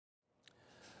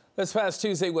This past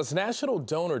Tuesday was National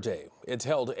Donor Day. It's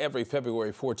held every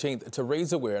February 14th to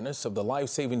raise awareness of the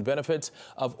life-saving benefits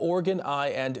of organ, eye,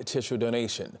 and tissue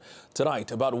donation.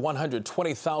 Tonight, about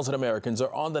 120,000 Americans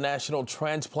are on the national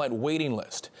transplant waiting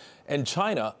list. In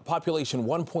China, population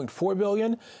 1.4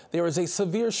 billion, there is a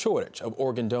severe shortage of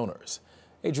organ donors.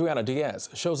 Adriana Diaz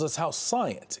shows us how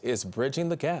science is bridging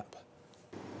the gap.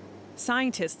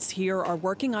 Scientists here are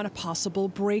working on a possible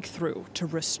breakthrough to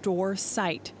restore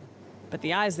sight. But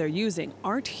the eyes they're using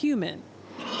aren't human.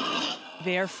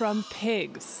 They're from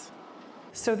pigs.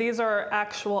 So these are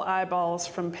actual eyeballs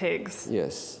from pigs?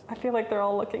 Yes. I feel like they're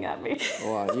all looking at me.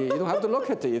 Well, you don't have to look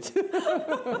at it.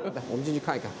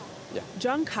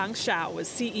 Zhang Kangshao is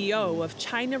CEO of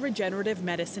China Regenerative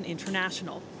Medicine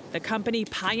International, the company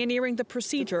pioneering the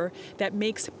procedure that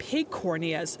makes pig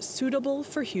corneas suitable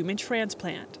for human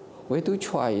transplant. We do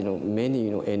try,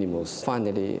 many, animals.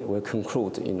 Finally, we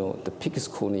conclude, the pig's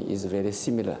cornea is very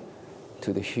similar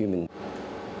to the human.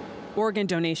 Organ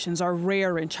donations are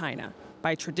rare in China.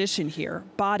 By tradition here,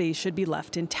 bodies should be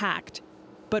left intact.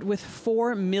 But with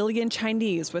 4 million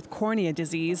Chinese with cornea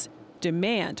disease,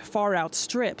 demand far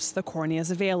outstrips the corneas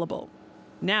available.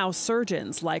 Now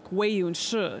surgeons like Wei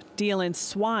Yunshi deal in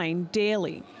swine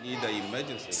daily.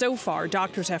 So far,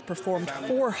 doctors have performed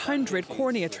 400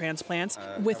 cornea transplants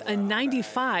with a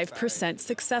 95%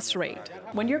 success rate.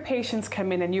 When your patients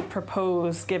come in and you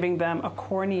propose giving them a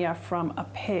cornea from a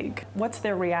pig, what's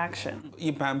their reaction?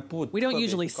 We don't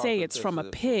usually say it's from a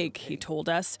pig, he told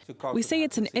us. We say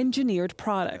it's an engineered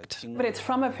product. But it's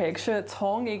from a pig, 是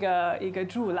从一个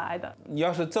猪来的.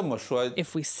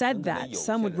 If we said that,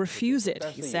 some would refuse it,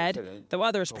 he said, though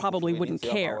others probably wouldn't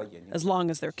care, as long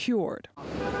as they're cured.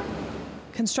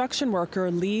 Construction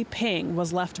worker Li Ping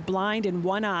was left blind in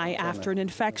one eye after an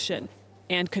infection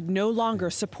and could no longer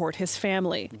support his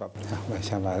family.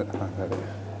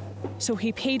 So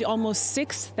he paid almost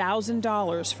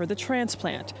 $6,000 for the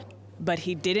transplant. But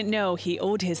he didn't know he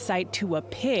owed his sight to a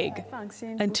pig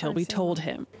until we told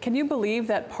him. Can you believe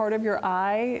that part of your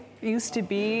eye used to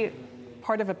be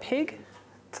part of a pig?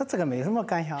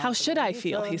 How should I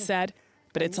feel, he said,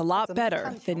 but it's a lot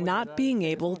better than not being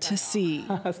able to see.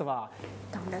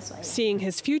 Seeing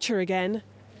his future again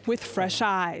with fresh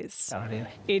eyes.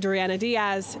 Adriana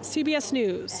Diaz, CBS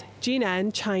News,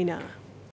 Jinan, China.